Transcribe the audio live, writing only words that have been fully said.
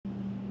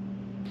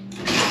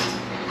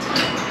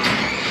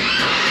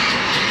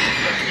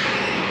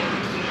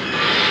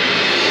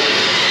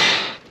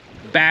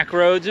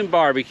Backroads and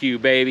barbecue,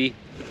 baby.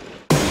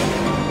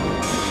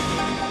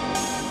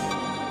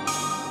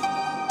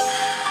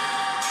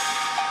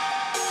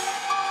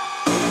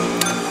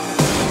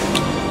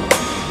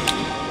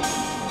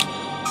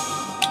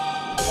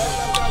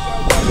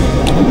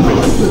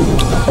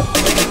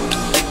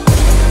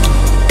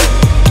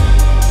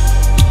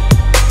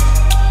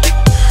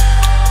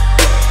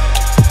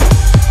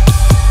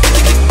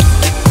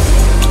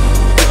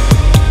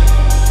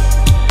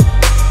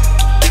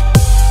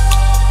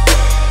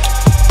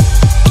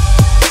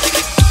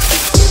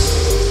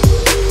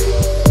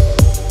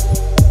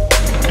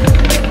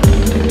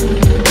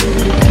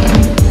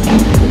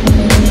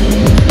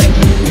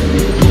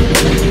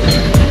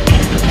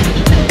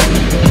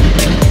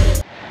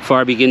 Before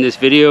I begin this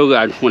video,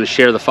 I want to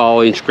share the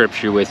following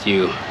scripture with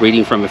you.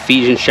 Reading from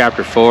Ephesians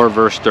chapter 4,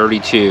 verse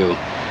 32.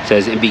 It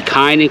says, "And be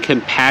kind and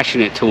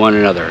compassionate to one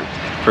another,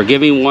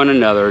 forgiving one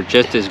another,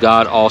 just as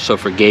God also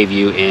forgave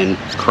you in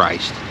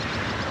Christ."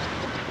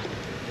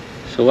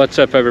 So what's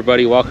up,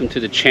 everybody? Welcome to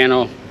the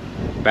channel,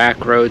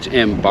 Backroads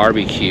and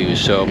Barbecue.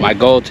 So my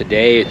goal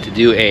today is to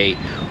do a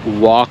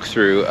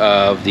walkthrough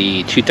of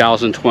the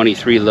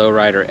 2023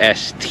 Lowrider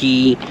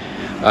ST.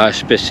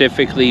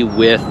 Specifically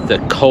with the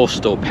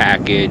Coastal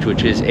package,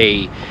 which is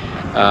a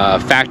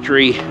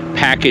factory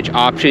package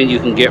option you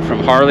can get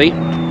from Harley,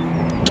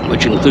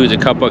 which includes a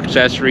couple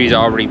accessories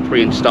already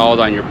pre-installed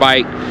on your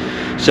bike.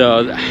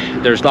 So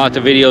there's lots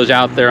of videos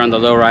out there on the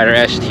Lowrider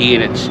ST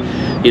in its,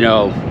 you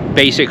know,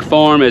 basic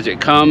form as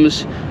it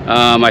comes.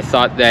 I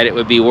thought that it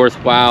would be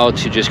worthwhile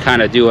to just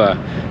kind of do a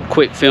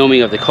quick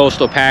filming of the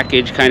Coastal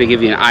package, kind of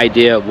give you an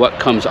idea of what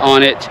comes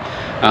on it.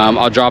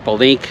 I'll drop a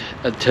link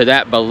to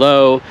that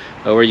below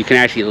where you can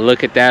actually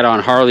look at that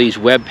on Harley's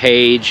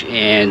webpage,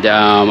 and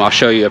I'll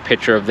show you a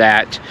picture of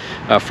that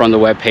from the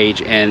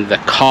webpage and the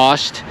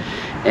cost,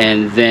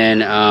 and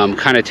then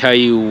kind of tell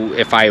you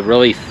if I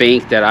really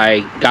think that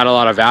I got a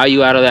lot of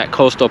value out of that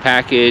Coastal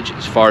package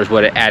as far as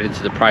what it added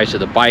to the price of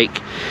the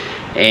bike,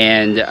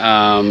 and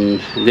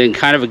then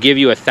kind of give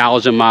you a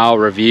 1,000-mile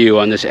review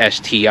on this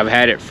ST. I've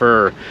had it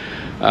for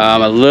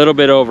a little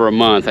bit over a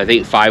month, I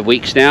think 5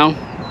 weeks now.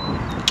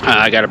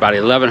 I got about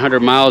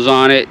 1,100 miles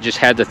on it. Just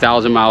had the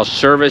 1,000-mile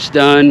service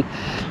done,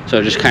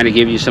 so just kind of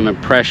give you some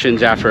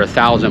impressions after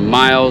 1,000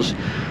 miles.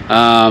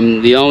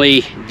 The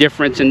only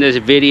difference in this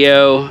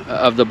video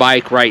of the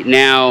bike right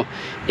now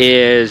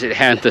is it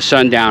has the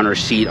sundowner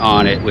seat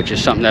on it, which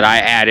is something that I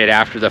added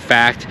after the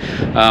fact.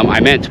 I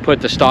meant to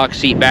put the stock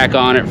seat back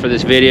on it for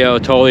this video,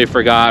 totally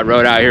forgot,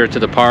 rode out here to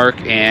the park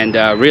and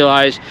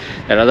realized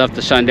that I left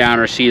the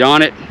sundowner seat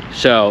on it.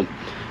 So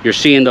you're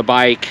seeing the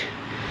bike,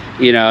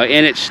 you know,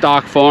 in its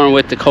stock form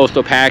with the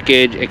Coastal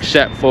package,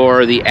 except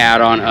for the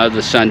add-on of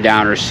the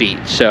sundowner seat.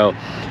 So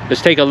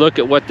let's take a look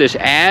at what this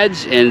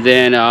adds, and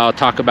then I'll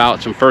talk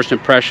about some first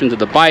impressions of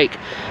the bike,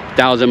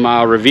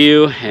 1,000-mile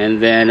review, and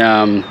then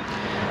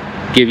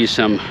give you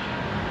some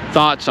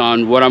thoughts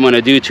on what I'm going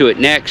to do to it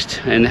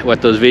next and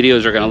what those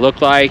videos are going to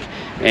look like,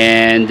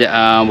 and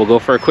we'll go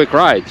for a quick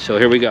ride. So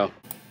here we go.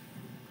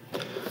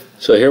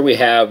 So here we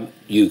have,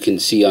 you can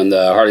see on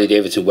the Harley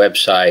Davidson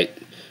website,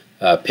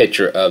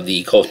 picture of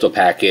the Coastal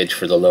package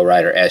for the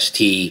Lowrider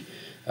ST,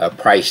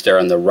 price there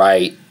on the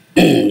right.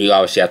 You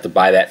obviously have to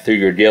buy that through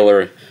your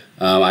dealer.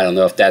 I don't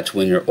know if that's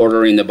when you're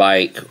ordering the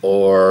bike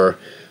or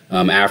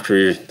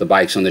after the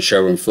bike's on the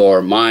showroom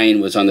floor.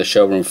 Mine was on the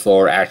showroom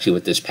floor actually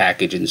with this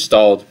package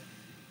installed.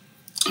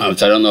 So I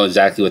don't know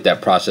exactly what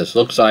that process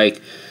looks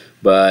like,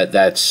 but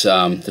that's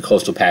the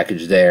Coastal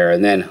package there.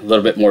 And then a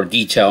little bit more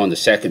detail in the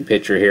second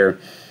picture here,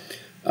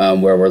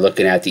 where we're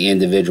looking at the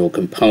individual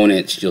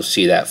components. You'll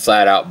see that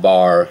flat out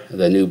bar,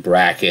 the new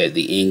bracket,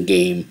 the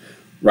in-game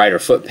rider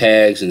foot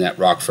pegs, and that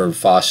Rockford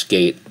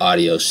Fosgate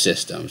audio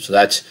system. So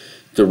that's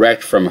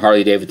direct from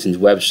Harley Davidson's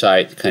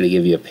website to kind of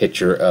give you a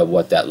picture of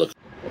what that looks like.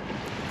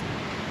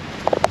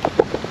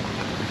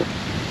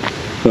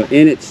 So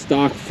in its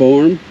stock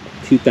form,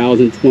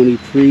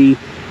 2023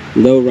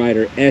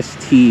 Lowrider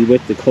ST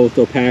with the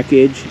Coastal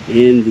package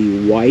in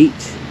the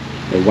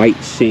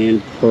white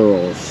sand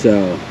pearl.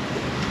 So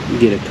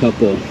get a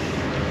couple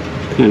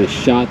kind of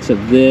shots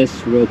of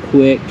this real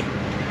quick.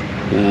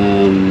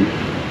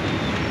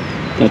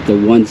 Got the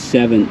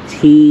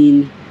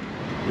 117,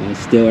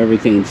 still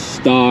everything's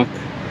stock.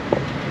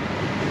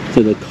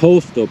 To the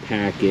Coastal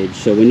package.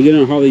 So when you get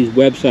on Harley's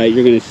website,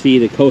 you're going to see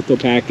the Coastal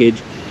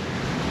package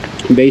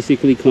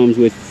basically comes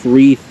with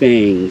 3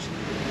 things.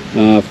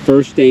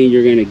 First thing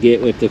you're going to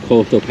get with the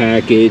Coastal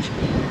package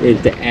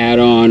is the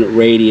add-on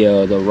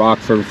radio, the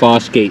Rockford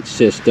Fosgate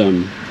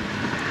system,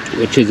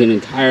 which is an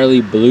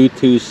entirely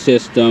Bluetooth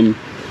system.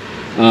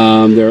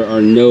 There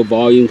are no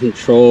volume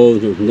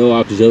controls, there's no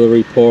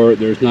auxiliary port,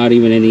 there's not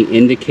even any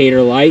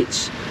indicator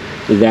lights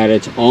that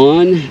it's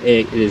on.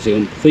 It is a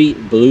complete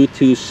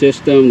Bluetooth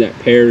system that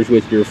pairs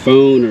with your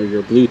phone or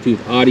your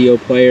Bluetooth audio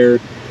player.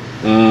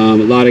 A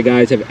lot of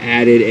guys have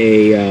added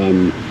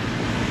a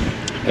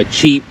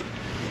cheap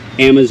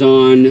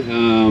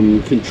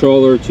Amazon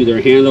controller to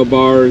their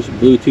handlebars,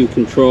 Bluetooth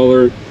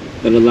controller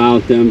that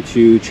allows them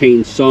to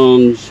change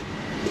songs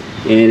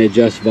and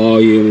adjust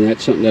volume, and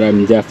that's something that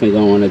I'm definitely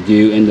going to want to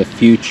do in the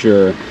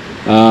future.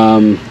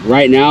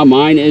 Right now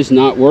mine is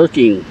not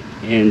working,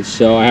 and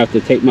so I have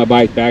to take my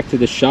bike back to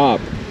the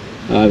shop.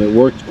 It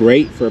worked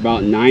great for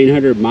about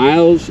 900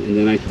 miles, and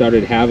then I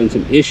started having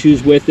some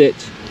issues with it.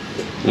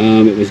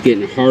 It was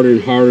getting harder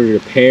and harder to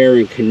repair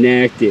and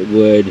connect. It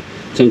would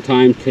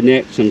sometimes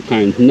connect,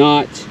 sometimes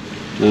not.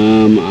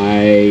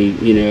 I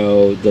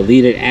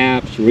deleted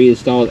apps,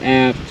 reinstalled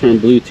apps,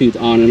 turned Bluetooth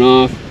on and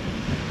off,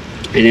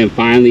 and then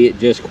finally it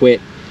just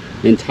quit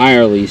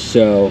entirely.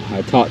 So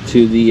I talked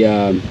to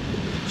the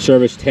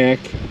service tech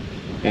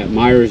at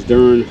Myers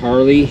Duren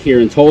Harley here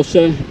in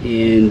Tulsa,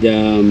 and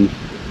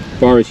as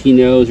far as he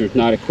knows, there's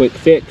not a quick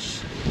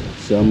fix.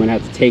 So I'm gonna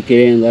have to take it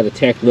in, let a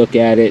tech look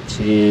at it,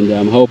 and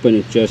I'm hoping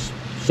it's just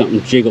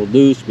something jiggled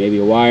loose, maybe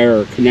a wire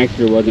or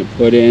connector wasn't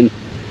put in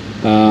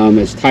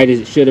as tight as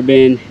it should have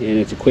been, and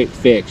it's a quick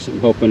fix. I'm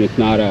hoping it's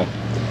not a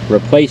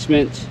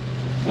replacement,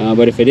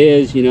 but if it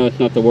is, it's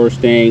not the worst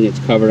thing. It's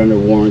covered under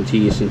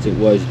warranty since it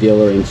was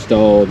dealer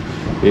installed,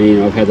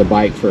 and I've had the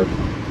bike for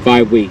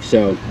 5 weeks.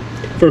 So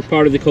first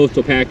part of the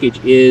coastal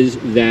package is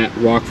that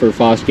Rockford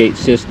Fosgate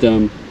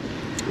system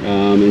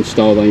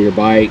installed on your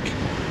bike.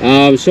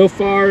 So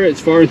far,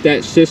 as far as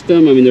that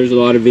system, I mean, there's a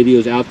lot of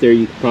videos out there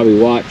you can probably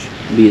watch,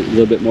 be a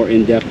little bit more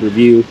in-depth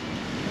review.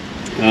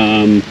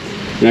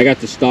 And I got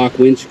the stock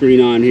windscreen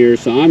on here,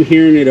 so I'm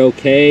hearing it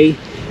okay,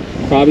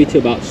 probably to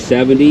about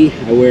 70.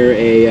 I wear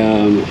a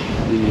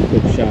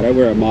quick shot. I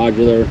wear a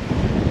modular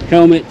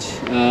helmet.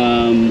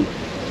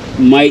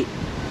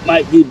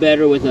 Might do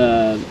better with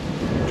a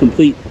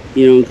complete,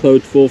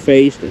 enclosed full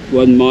face. If it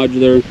wasn't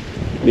modular,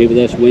 maybe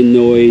less wind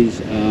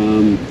noise.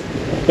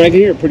 But I can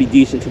hear it pretty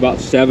decent to about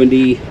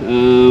 70.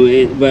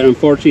 But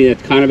unfortunately,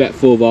 that's kind of at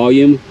full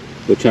volume,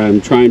 which I'm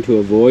trying to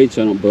avoid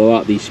so I don't blow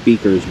out these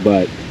speakers.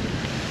 But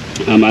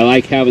I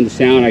like having the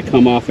sound. I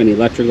come off an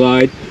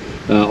Electroglide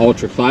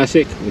Ultra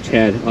Classic, which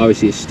had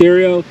obviously a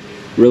stereo.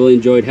 Really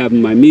enjoyed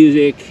having my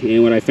music,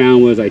 and what I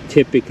found was I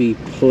typically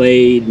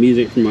played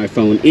music from my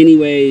phone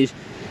anyways,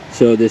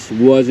 so this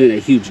wasn't a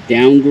huge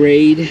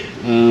downgrade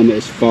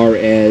as far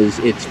as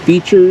its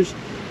features,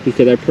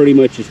 because I pretty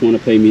much just want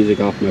to play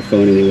music off my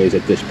phone anyways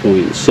at this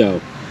point.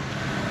 So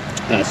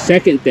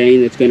second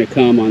thing that's going to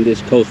come on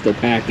this coastal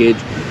package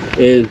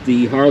is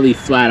the Harley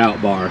flat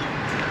out bar.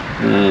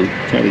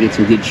 Try to get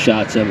some good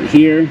shots of it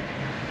here,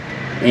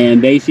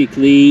 and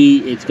basically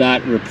it's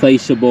got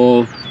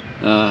replaceable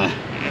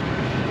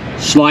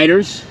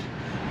sliders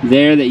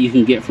there that you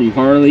can get from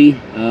Harley,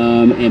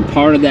 and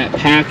part of that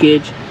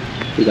package,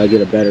 I think I'll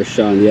get a better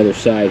shot on the other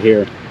side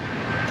here,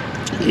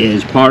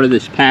 is part of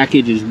this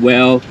package as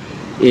well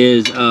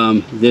is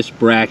this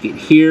bracket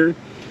here,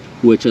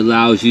 which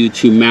allows you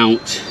to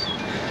mount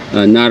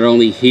not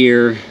only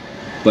here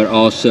but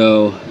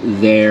also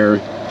there,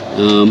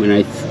 and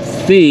I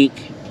think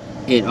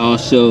it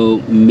also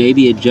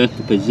maybe adjusts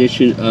the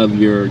position of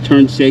your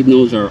turn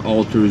signals or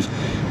alters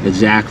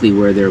exactly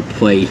where they're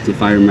placed,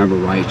 if I remember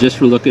right. Just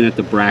from looking at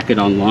the bracket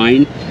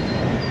online,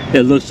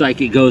 it looks like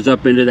it goes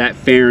up into that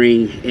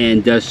fairing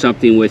and does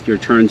something with your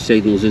turn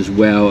signals as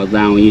well,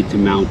 allowing you to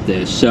mount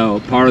this. So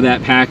part of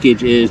that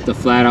package is the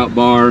flat out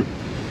bar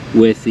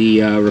with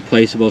the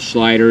replaceable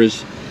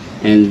sliders,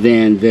 and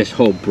then this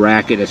whole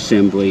bracket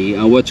assembly.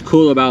 What's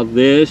cool about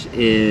this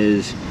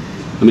is,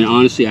 I mean,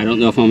 honestly, I don't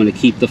know if I'm going to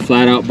keep the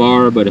flat out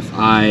bar, but if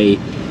I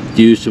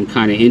do some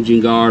kind of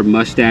engine guard,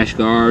 mustache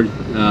guard,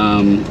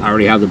 I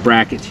already have the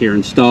brackets here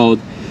installed,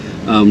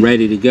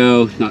 ready to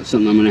go. Not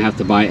something I'm going to have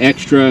to buy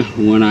extra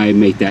when I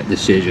make that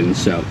decision.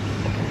 So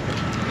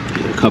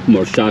a couple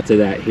more shots of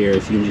that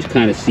here, so you can just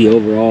kind of see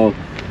overall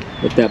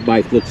what that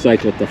bike looks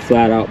like with the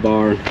flat out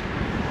bar,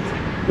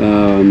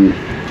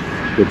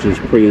 which is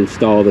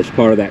pre-installed as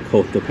part of that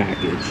coastal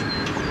package.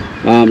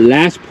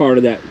 Last part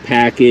of that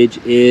package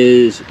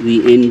is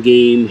the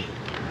in-game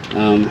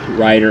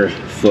rider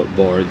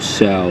footboards.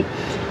 So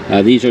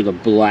these are the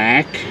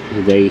black.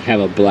 They have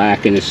a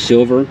black and a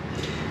silver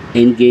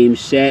in-game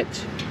set.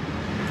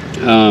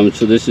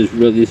 So this is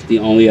really the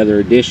only other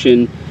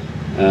addition.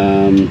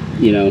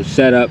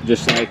 Set up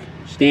just like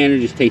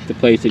standard, just take the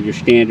place of your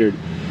standard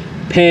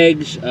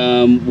pegs.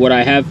 What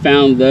I have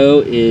found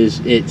though is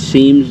it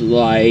seems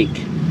like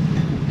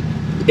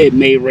it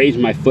may raise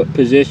my foot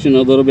position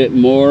a little bit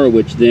more,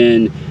 which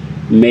then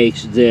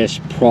makes this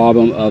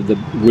problem of the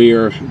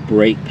rear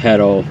brake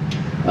pedal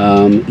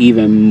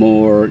even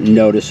more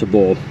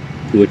noticeable,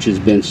 which has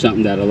been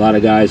something that a lot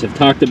of guys have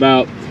talked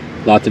about,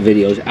 lots of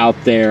videos out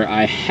there.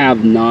 I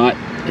have not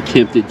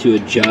attempted to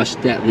adjust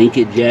that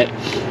linkage yet,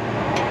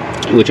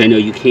 which I know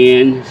you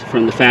can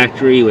from the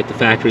factory. With the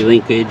factory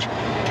linkage,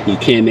 you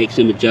can make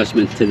some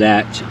adjustments to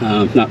that.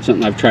 Not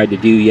something I've tried to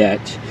do yet,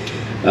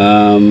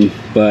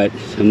 but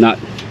I'm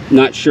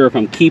not sure if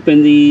I'm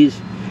keeping these.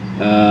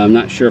 I'm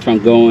not sure if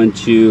I'm going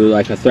to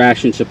like a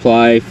thrashing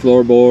supply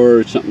floorboard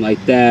or something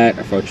like that,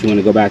 or if I just want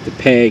to go back to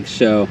pegs.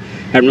 So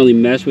haven't really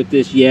messed with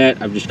this yet.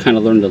 I've just kind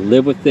of learned to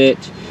live with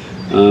it,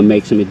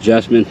 make some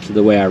adjustments to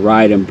the way I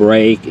ride and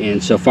brake,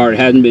 and so far it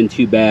hasn't been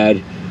too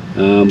bad.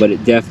 but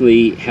it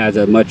definitely has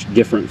a much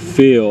different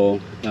feel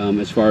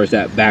as far as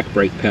that back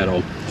brake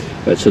pedal.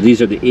 But so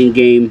these are the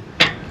in-game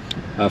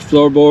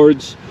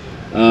floorboards.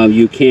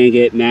 You can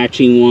get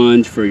matching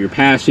ones for your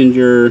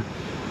passenger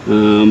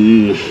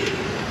to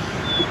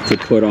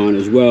put on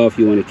as well if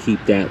you want to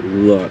keep that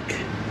look.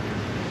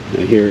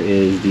 Now here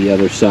is the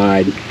other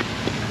side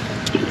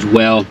as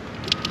well.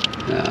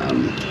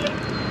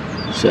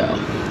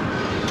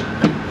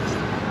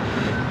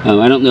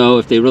 I don't know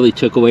if they really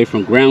took away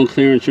from ground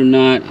clearance or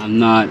not. I'm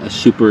not a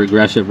super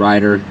aggressive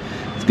rider,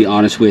 to be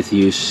honest with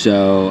you,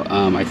 so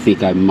I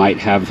think I might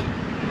have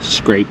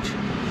scraped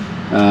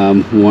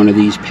one of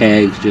these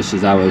pegs just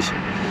as I was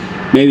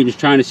maybe just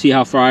trying to see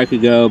how far I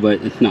could go,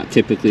 but it's not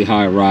typically how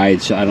I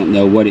ride, so I don't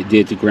know what it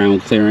did to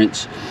ground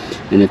clearance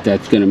and if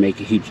that's going to make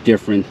a huge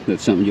difference.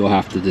 That's something you'll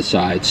have to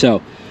decide.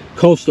 So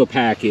coastal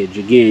package,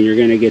 again, you're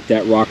going to get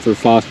that Rockford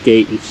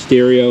Fosgate and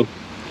stereo.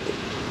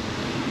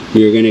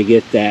 You're going to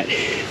get that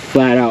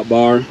flat out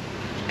bar,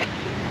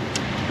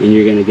 and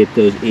you're going to get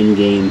those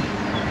in-game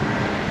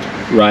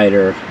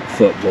rider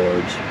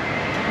footboards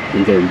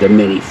and the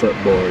mini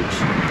footboards.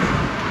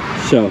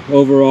 So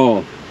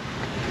overall,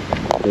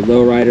 the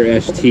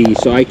Lowrider ST.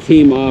 So I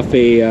came off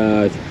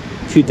a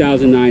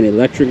 2009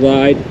 Electric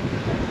Glide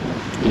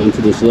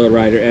onto this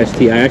Lowrider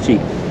ST. I actually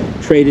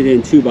traded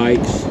in two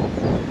bikes,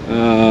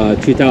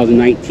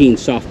 2019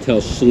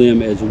 Softail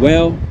Slim as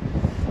well,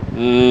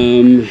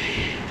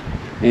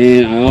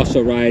 and I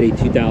also ride a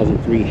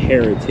 2003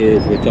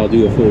 Heritage, which I'll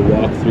do a full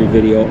walkthrough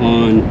video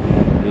on.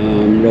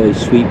 Really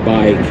sweet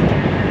bike.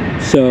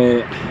 So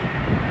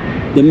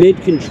the mid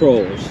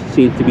controls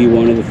seem to be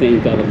one of the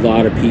things that a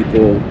lot of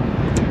people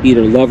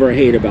either love or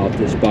hate about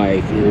this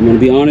bike. And I'm going to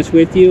be honest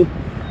with you,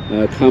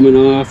 coming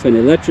off an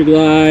Electric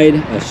Glide,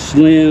 a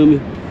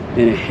Slim,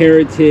 and a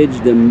Heritage,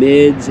 the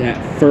mids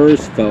at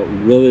first felt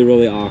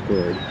really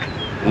awkward.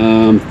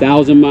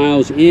 1,000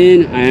 miles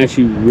in, I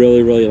actually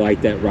really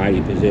like that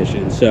riding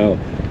position. So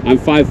I'm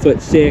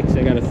 5'6",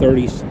 I got a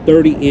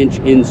 30-inch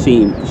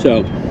inseam,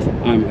 so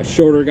I'm a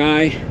shorter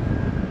guy,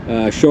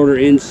 shorter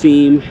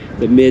inseam.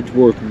 The mids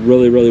work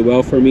really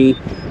well for me.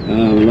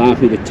 Allows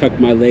me to tuck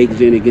my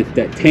legs in against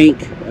that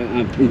tank.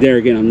 There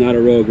again, I'm not a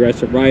real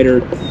aggressive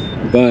rider,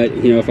 but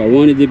you know, if I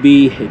wanted to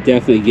be, it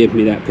definitely gives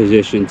me that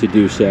position to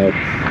do so.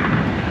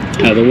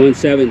 The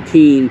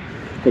 117,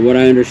 from what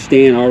I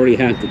understand, already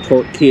has the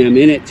torque cam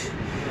in it,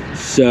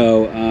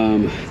 so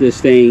this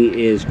thing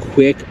is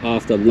quick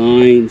off the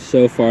line.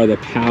 So far the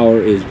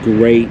power is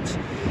great.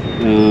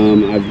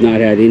 I've not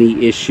had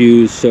any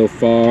issues so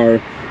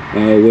far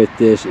with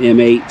this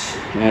M8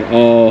 at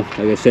all. Like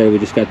I said, we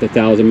just got the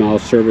 1,000-mile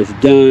service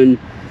done.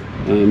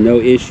 No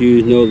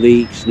issues, no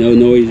leaks, no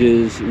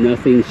noises,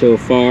 nothing so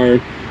far.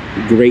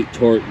 Great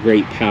torque,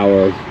 great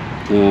power.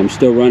 I'm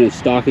still running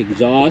stock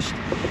exhaust.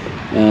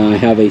 I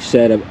have a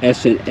set of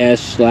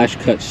S&S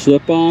 /cut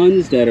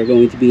slip-ons that are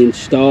going to be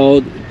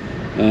installed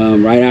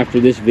right after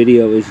this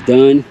video is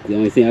done. The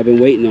only thing I've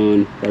been waiting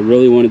on, I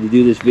really wanted to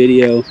do this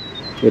video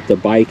with the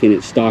bike in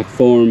its stock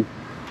form,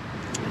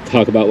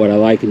 talk about what I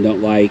like and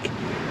don't like,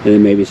 and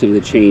then maybe some of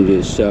the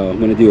changes. So I'm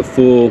going to do a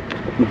full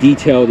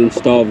detailed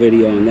install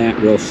video on that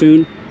real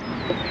soon,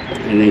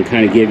 and then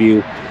kind of give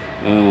you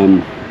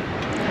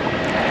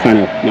kind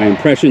of my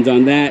impressions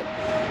on that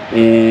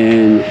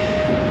and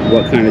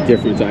what kind of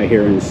difference I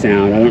hear in the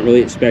sound. I don't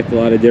really expect a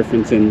lot of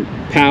difference in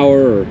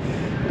power or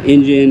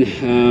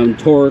engine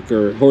torque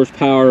or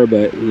horsepower,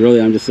 but really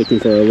I'm just looking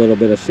for a little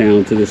bit of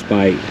sound to this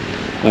bike.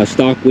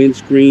 Stock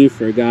windscreen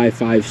for a guy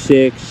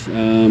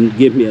 5'6",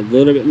 give me a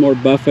little bit more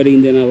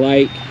buffeting than I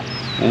like.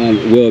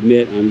 Will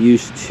admit I'm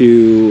used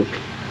to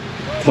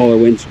taller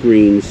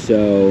windscreens,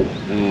 so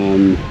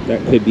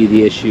that could be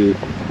the issue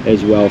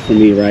as well for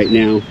me right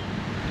now.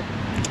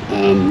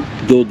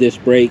 Dual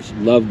disc brakes,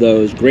 love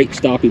those. Great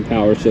stopping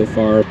power so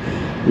far.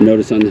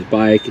 Notice on this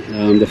bike,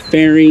 the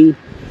fairing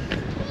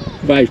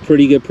provides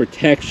pretty good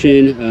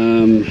protection.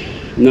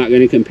 I'm not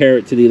going to compare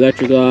it to the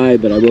Electric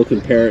Glide, but I will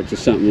compare it to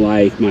something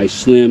like my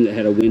Slim that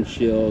had a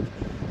windshield,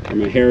 or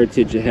my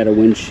Heritage that had a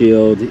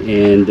windshield,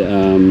 and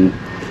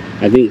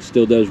I think it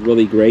still does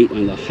really great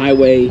on the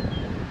highway.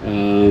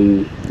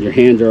 Your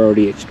hands are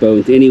already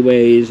exposed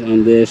anyways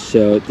on this,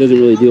 so it doesn't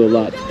really do a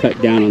lot to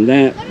cut down on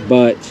that,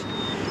 but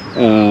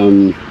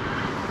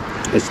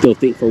I still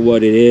think for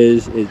what it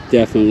is, it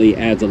definitely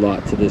adds a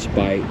lot to this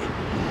bike.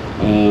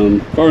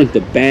 As far as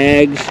the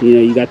bags, you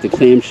know, you got the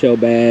clamshell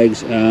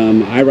bags.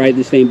 I ride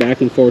this thing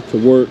back and forth to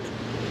work.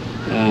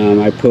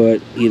 I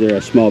put either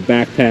a small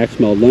backpack,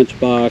 small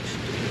lunchbox.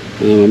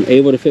 I'm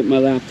able to fit my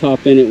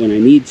laptop in it when I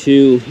need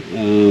to.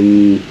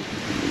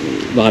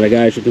 A lot of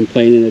guys are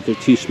complaining that they're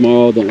too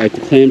small, don't like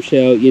the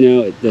clamshell. You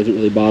know, it doesn't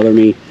really bother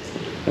me.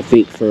 I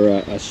think for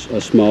a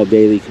small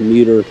daily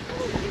commuter,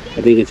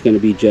 I think it's going to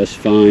be just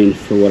fine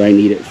for what I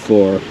need it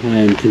for. I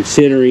am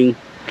considering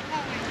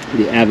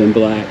the Avon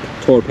Black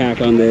Tour Pack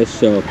on this,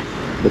 so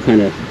we'll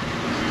kind of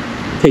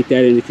take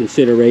that into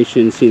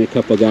consideration. Seen a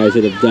couple of guys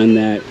that have done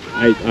that.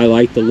 I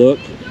like the look,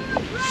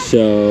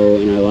 So,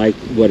 and I like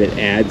what it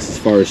adds as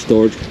far as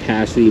storage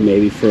capacity,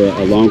 maybe for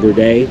a longer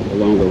day, a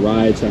longer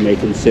ride, so I may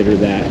consider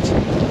that.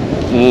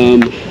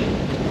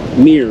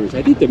 Mirrors,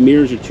 I think the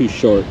mirrors are too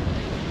short,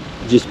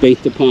 just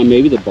based upon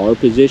maybe the bar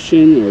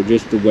position or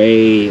just the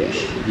way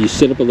you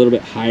sit up a little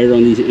bit higher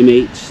on these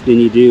M8s than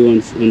you do on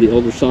the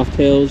older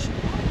Softails.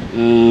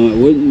 I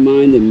wouldn't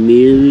mind the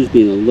mirrors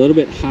being a little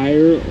bit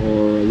higher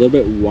or a little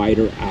bit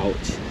wider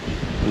out,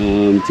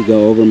 to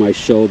go over my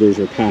shoulders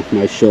or past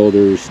my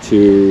shoulders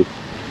to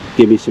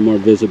give me some more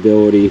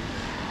visibility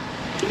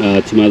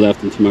to my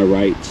left and to my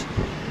right,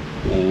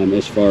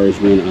 as far as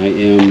when I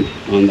am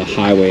on the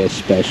highway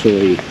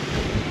especially.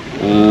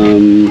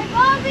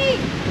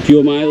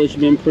 Fuel mileage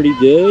has been pretty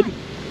good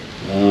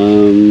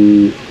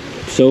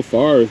so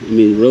far. I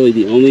mean, really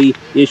the only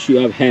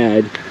issue I've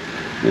had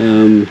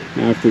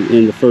after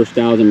in the first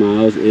 1,000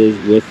 miles is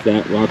with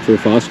that rocker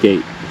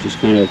fosgate. Just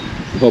kind of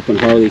hoping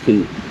Harley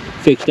can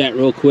fix that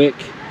real quick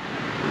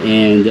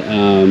and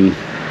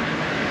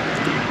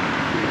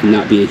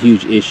not be a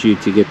huge issue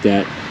to get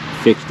that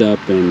fixed up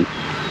and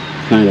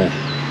kind of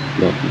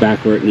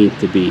back where it needs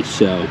to be.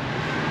 So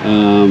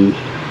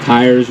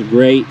tires are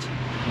great,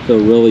 feel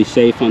really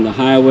safe on the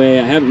highway.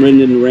 I haven't ridden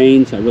in the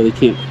rain, so I really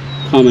can't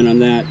comment on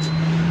that,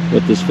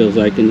 what this feels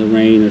like in the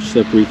rain or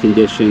slippery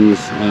conditions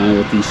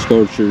with these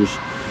scorchers.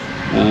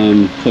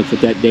 Plus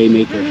with that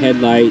Daymaker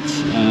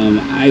headlights,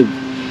 I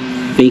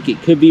think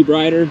it could be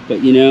brighter,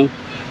 but you know,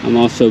 I'm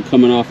also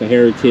coming off a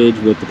Heritage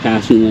with the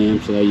passing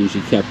lamps that I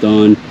usually kept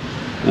on.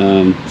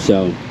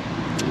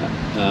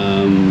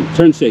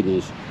 Turn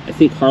signals, I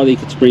think Harley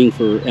could spring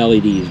for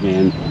LEDs,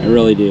 man. I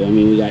really do. I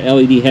mean, we got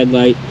LED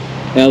headlight,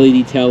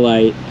 LED tail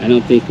light. I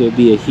don't think it would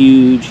be a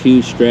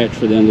huge stretch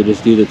for them to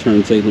just do the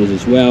turn signals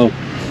as well.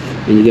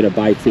 And you get a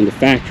bike from the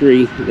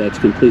factory that's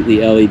completely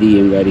LED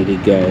and ready to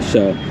go.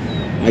 So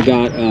I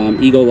got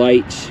Eagle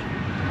lights,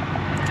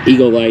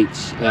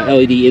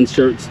 LED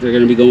inserts. They're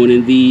going to be going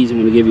in these. I'm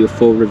going to give you a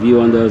full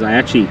review on those. I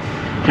actually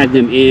had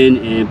them in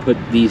and put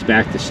these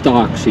back to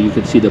stock so you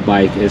could see the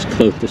bike as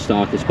close to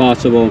stock as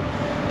possible.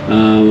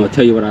 I'll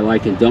tell you what I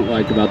like and don't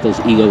like about those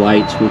Eagle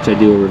lights, which I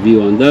do a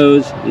review on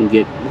those and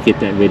get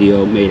that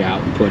video made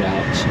out and put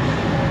out.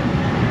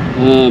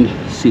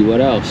 Let's see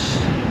what else.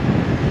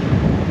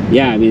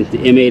 Yeah, I mean, it's the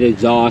M8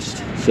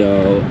 exhaust,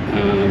 so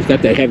it's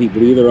got that heavy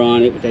breather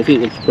on it, which I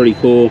think looks pretty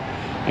cool.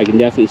 I can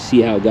definitely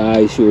see how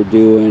guys who are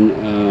doing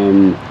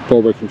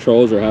forward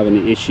controls are having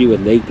an issue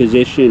with leg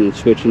position and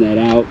switching that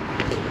out.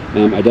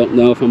 I don't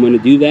know if I'm going to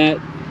do that.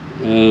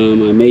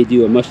 I may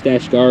do a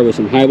mustache guard with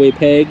some highway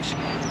pegs,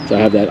 so I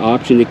have that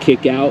option to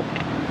kick out.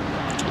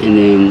 And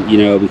then, you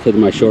know, because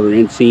of my shorter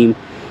inseam,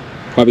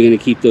 probably going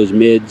to keep those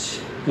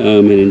mids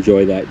and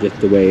enjoy that just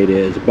the way it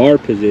is. Bar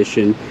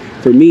position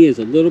for me is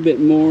a little bit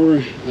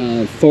more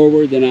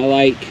forward than I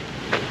like.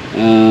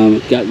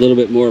 Got a little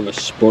bit more of a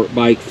sport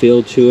bike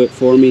feel to it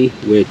for me,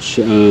 which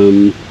I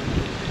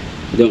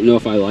don't know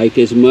if I like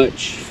as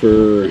much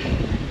for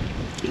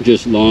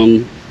just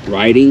long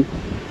riding.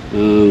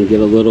 Get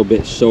a little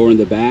bit sore in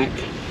the back.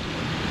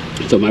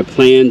 So my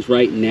plans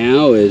right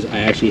now is I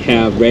actually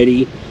have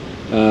ready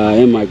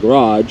in my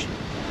garage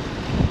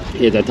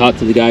is I talked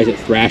to the guys at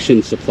Thrash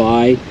 &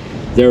 Supply.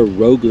 Their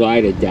Road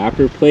Glide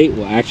adapter plate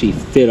will actually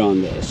fit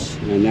on this,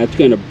 and that's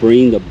going to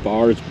bring the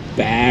bars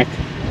back.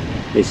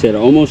 They said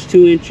almost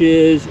 2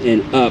 inches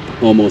and up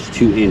almost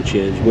 2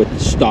 inches with the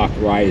stock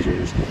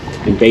risers,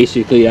 and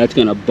basically that's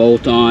going to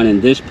bolt on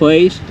in this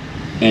place,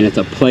 and it's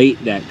a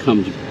plate that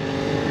comes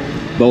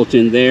bolt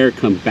in there,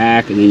 come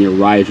back, and then your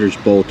risers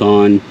bolt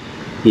on,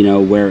 you know,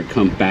 where it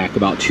comes back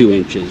about 2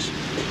 inches.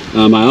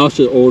 I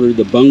also ordered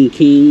the Bung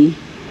King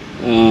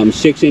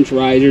 6-inch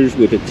risers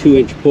with a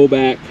 2-inch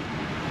pullback.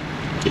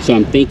 So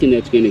I'm thinking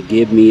that's going to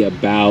give me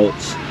about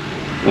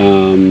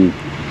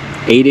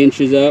 8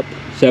 inches up,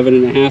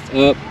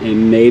 7.5 up,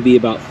 and maybe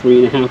about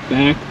 3.5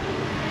 back,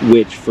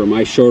 which for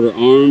my shorter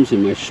arms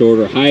and my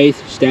shorter height,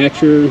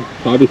 stature,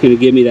 probably going to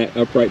give me that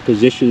upright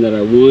position that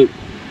I want.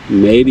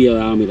 Maybe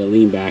allow me to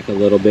lean back a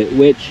little bit,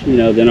 which, you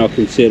know, then I'll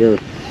consider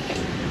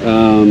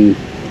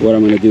what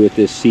I'm going to do with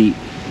this seat.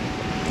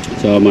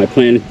 So my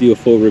plan is to do a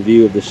full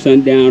review of the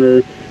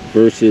Sundowner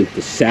versus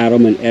the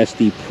Saddlemen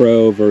SD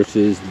Pro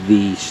versus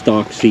the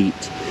stock seat.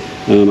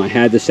 I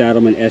had the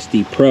Saddlemen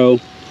SD Pro,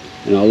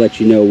 and I'll let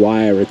you know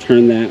why I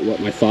returned that, what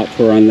my thoughts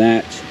were on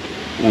that.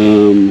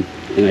 And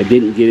I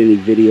didn't get any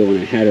video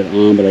when I had it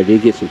on, but I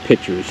did get some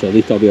pictures, so at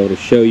least I'll be able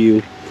to show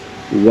you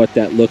what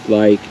that looked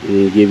like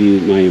and give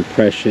you my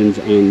impressions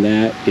on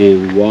that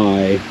and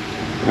why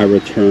I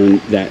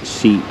returned that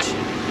seat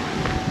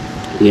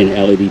in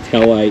LED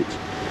taillight.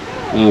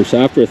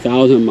 So after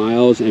 1,000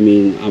 miles, I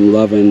mean, I'm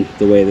loving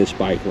the way this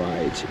bike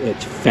rides.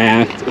 It's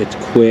fast, it's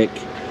quick,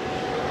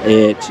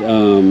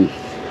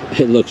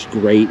 it looks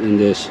great in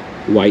this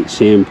white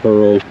sand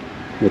pearl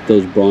with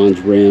those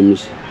bronze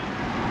rims,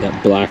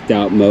 that blacked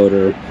out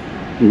motor.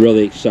 I'm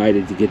really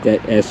excited to get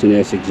that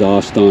S&S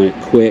exhaust on it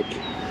quick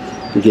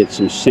and get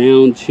some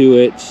sound to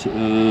it.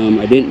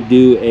 I didn't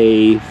do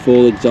a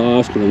full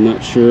exhaust because I'm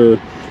not sure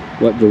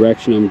what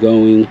direction I'm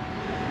going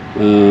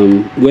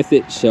with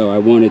it, so I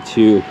wanted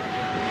to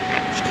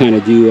just kind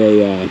of do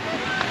a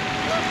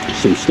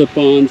some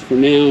slip-ons for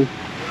now.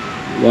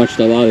 Watched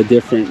a lot of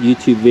different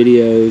YouTube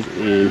videos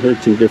and heard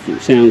some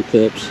different sound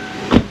clips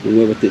and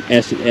went with the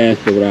S&S,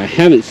 but what I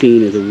haven't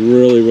seen is a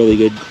really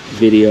good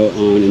video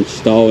on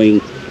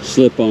installing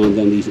slip-ons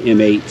on these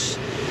M8s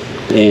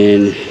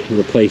and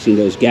replacing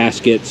those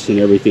gaskets and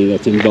everything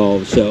that's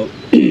involved. So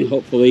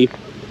hopefully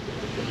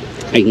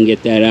I can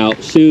get that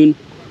out soon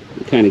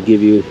and kind of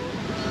give you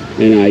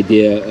an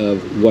idea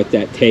of what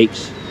that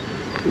takes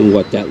and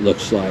what that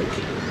looks like.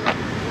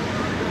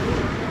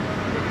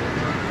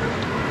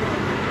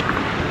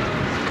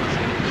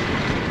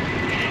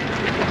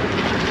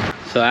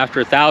 So after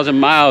 1,000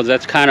 miles,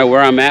 that's kind of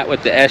where I'm at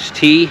with the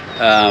ST.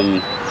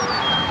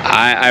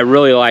 I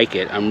really like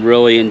it. I'm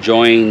really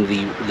enjoying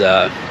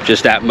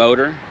just that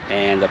motor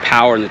and the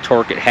power and the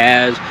torque it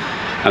has.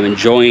 I'm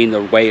enjoying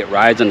the way it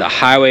rides on the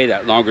highway,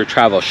 that longer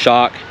travel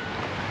shock.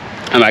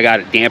 I got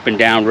it dampened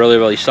down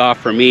really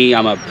soft for me.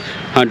 I'm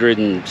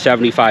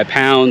 175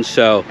 pounds,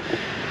 so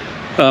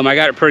I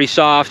got it pretty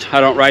soft. I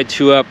don't ride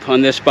too up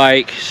on this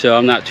bike, so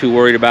I'm not too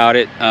worried about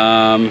it.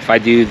 If I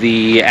do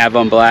the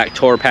Avon Black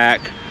Tour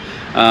Pack,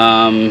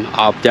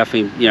 I'll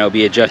definitely,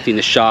 be adjusting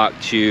the shock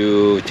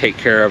to take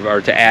care of,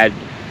 or to add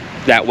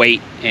that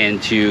weight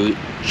and to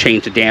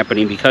change the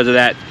dampening because of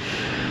that.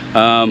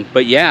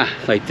 But yeah,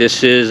 like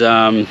this is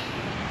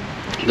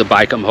the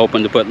bike I'm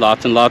hoping to put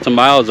lots and lots of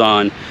miles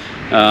on.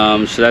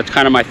 So that's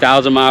kind of my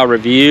 1,000-mile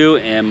review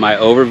and my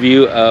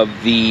overview of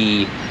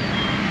the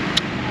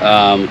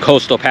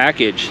coastal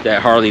package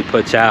that Harley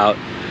puts out.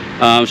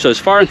 So as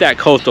far as that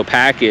coastal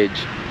package,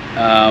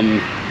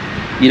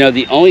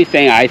 the only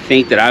thing I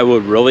think that I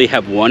would really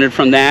have wanted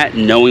from that,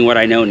 knowing what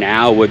I know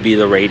now, would be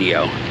the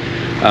radio.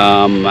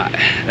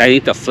 I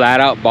think the flat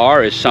out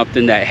bar is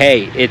something that,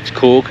 hey, it's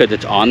cool because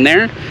it's on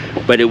there,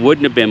 but it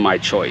wouldn't have been my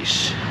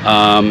choice.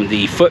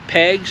 The foot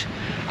pegs,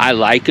 I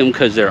like them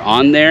because they're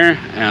on there,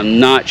 and I'm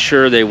not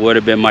sure they would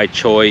have been my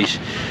choice,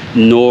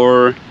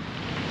 nor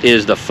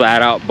is the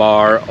flat out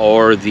bar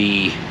or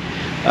the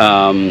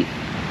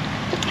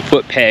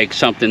foot peg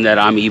something that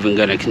I'm even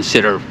going to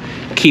consider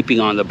keeping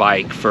on the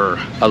bike for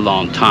a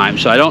long time.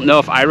 So I don't know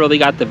if I really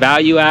got the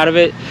value out of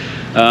it.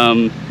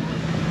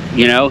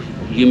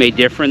 You may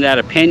differ in that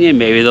opinion.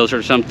 Maybe those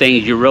are some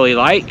things you really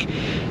like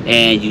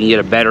and you can get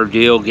a better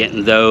deal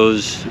getting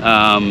those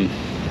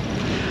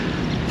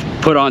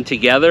put on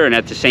together, and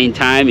at the same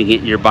time you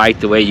get your bike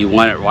the way you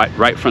want it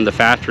right from the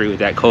factory with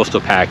that coastal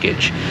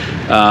package.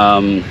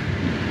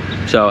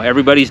 So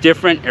everybody's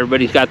different,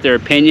 everybody's got their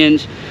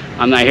opinions.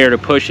 I'm not here to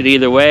push it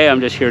either way,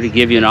 I'm just here to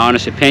give you an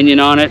honest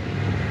opinion on it.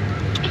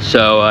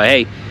 So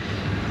hey,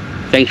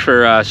 thanks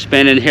for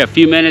spending a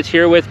few minutes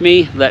here with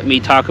me. Let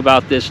me talk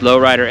about this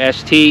Lowrider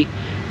ST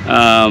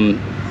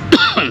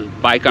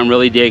bike I'm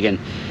really digging.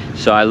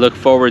 So I look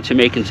forward to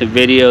making some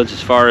videos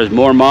as far as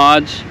more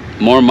mods,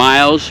 more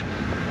miles.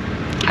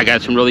 I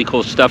got some really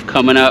cool stuff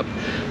coming up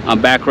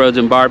on Backroads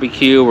and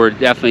Barbecue. We're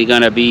definitely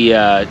going to be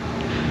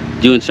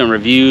doing some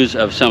reviews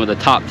of some of the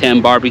top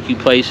 10 barbecue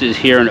places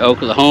here in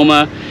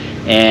Oklahoma,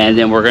 and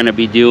then we're going to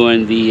be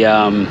doing the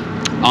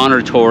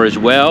honor tour as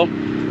well.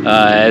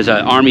 As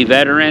an Army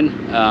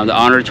veteran, the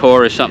honor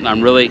tour is something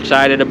I'm really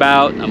excited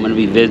about. I'm going to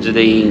be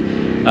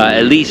visiting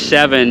at least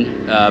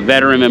 7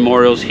 veteran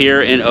memorials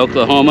here in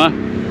Oklahoma,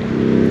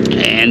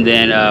 and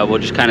then we'll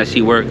just kind of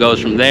see where it goes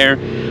from there.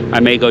 I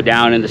may go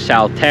down into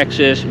South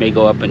Texas, may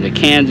go up into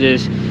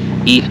Kansas,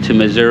 east to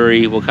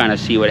Missouri. We'll kind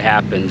of see what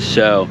happens.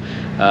 So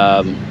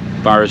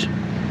as far as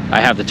I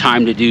have the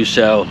time to do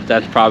so,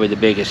 that's probably the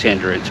biggest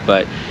hindrance.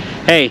 But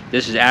hey,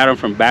 this is Adam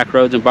from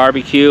Backroads and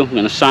Barbecue. I'm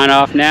going to sign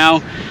off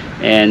now.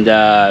 And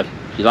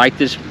if you like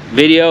this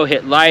video,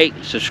 hit like,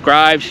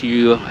 subscribe so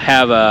you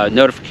have a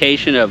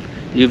notification of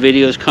new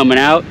videos coming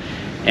out.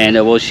 And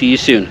we'll see you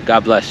soon.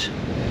 God bless.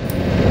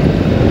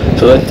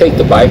 So let's take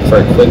the bike for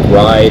a quick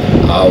ride.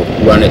 I'll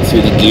run it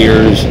through the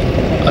gears.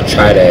 I'll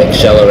try to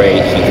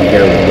accelerate so you can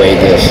hear the way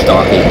the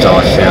stock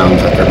exhaust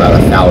sounds after about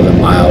 1,000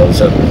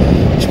 miles of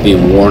just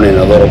being worn in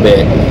a little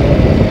bit.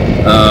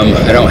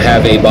 I don't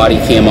have a body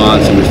cam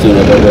on, so I'm just doing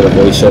a little bit of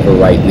voiceover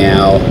right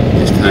now.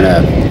 Just kind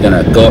of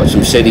gonna go up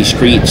some city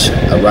streets.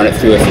 I'll run it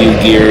through a few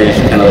gears,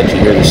 kind of let you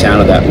hear the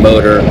sound of that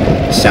motor,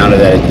 the sound of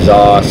that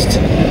exhaust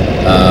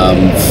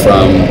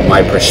from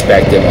my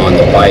perspective on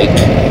the bike.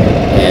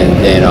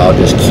 And then I'll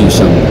just cue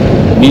some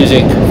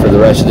music for the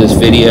rest of this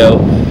video.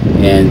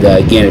 And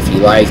again, if you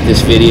like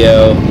this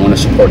video, want to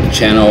support the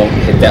channel,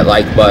 hit that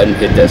like button,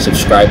 hit that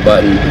subscribe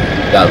button.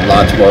 Got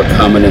lots more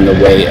coming in the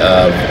way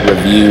of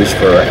reviews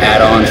for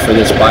add-ons for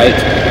this bike,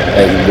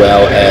 as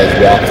well as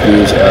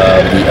walkthroughs of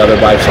the other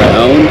bikes I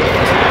own,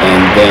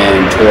 and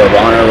then tour of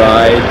honor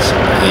rides,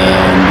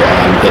 and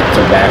hit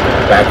some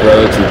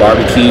backroads and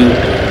barbecue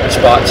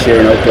spots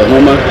here in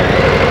Oklahoma,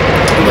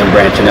 and then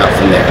branching out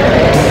from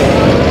there.